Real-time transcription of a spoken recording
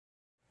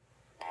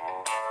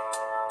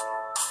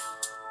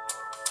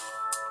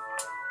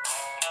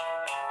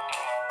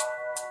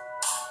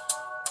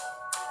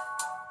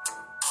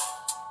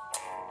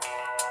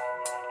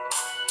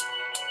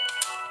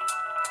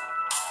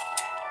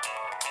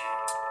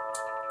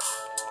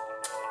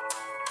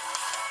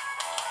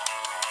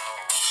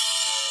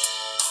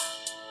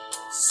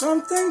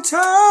Something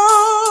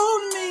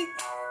told me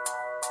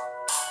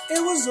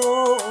it was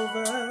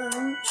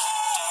over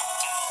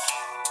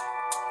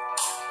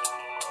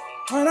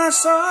when I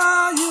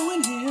saw you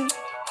in here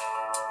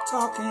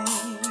talking.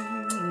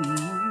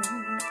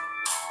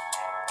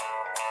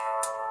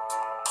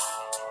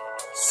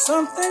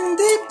 Something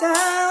deep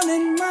down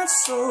in my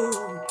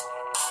soul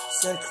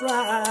said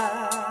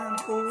cry,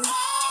 boy.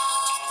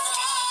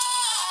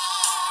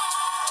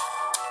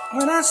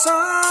 When I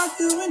saw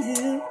you in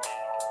here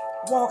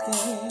walking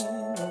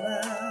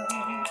around,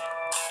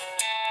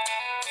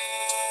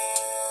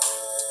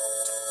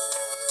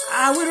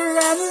 I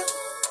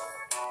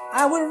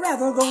would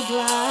rather go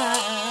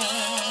blind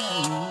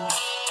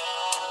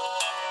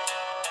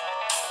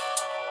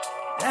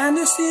than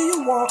to see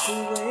you walk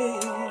away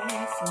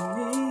from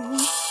me.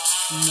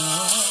 No.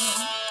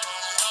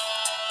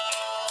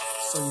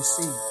 So you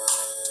see,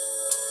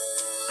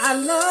 I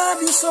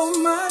love you so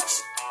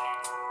much,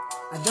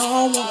 I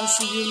don't want to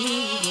see you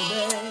leave me,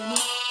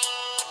 baby.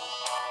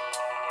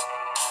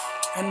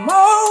 And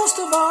most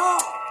of all,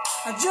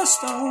 I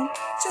just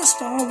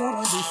don't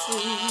want to be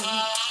free.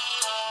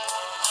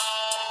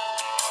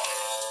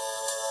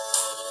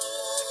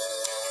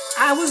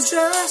 I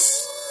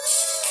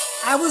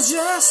was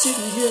just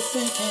sitting here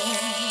thinking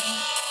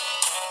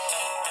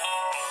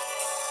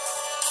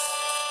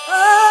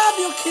of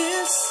your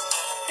kiss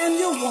and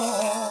your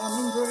warm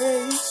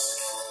embrace.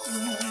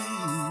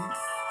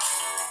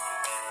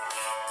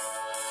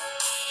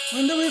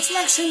 When the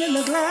reflection in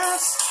the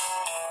glass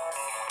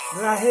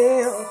that I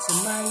held to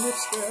my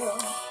lips, girl,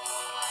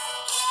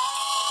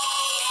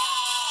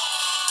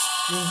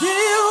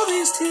 revealed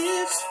these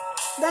tears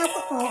that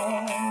were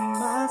on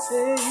my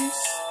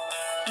face.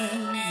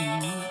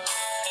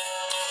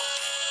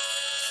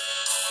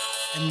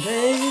 And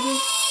baby,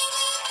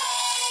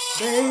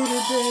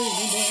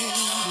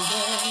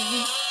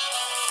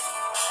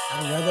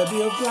 I'd rather be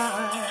a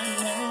blind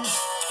man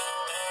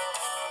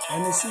than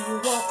to see you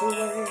walk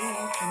away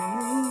from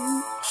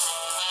me.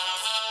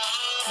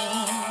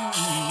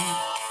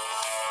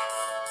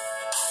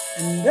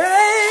 And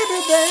baby,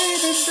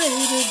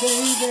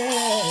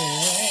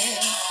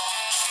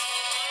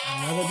 I'd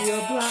rather be a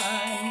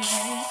blind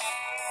man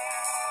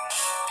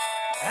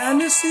than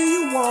to see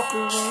you walk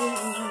away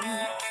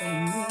from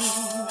me.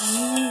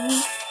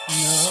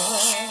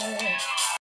 No.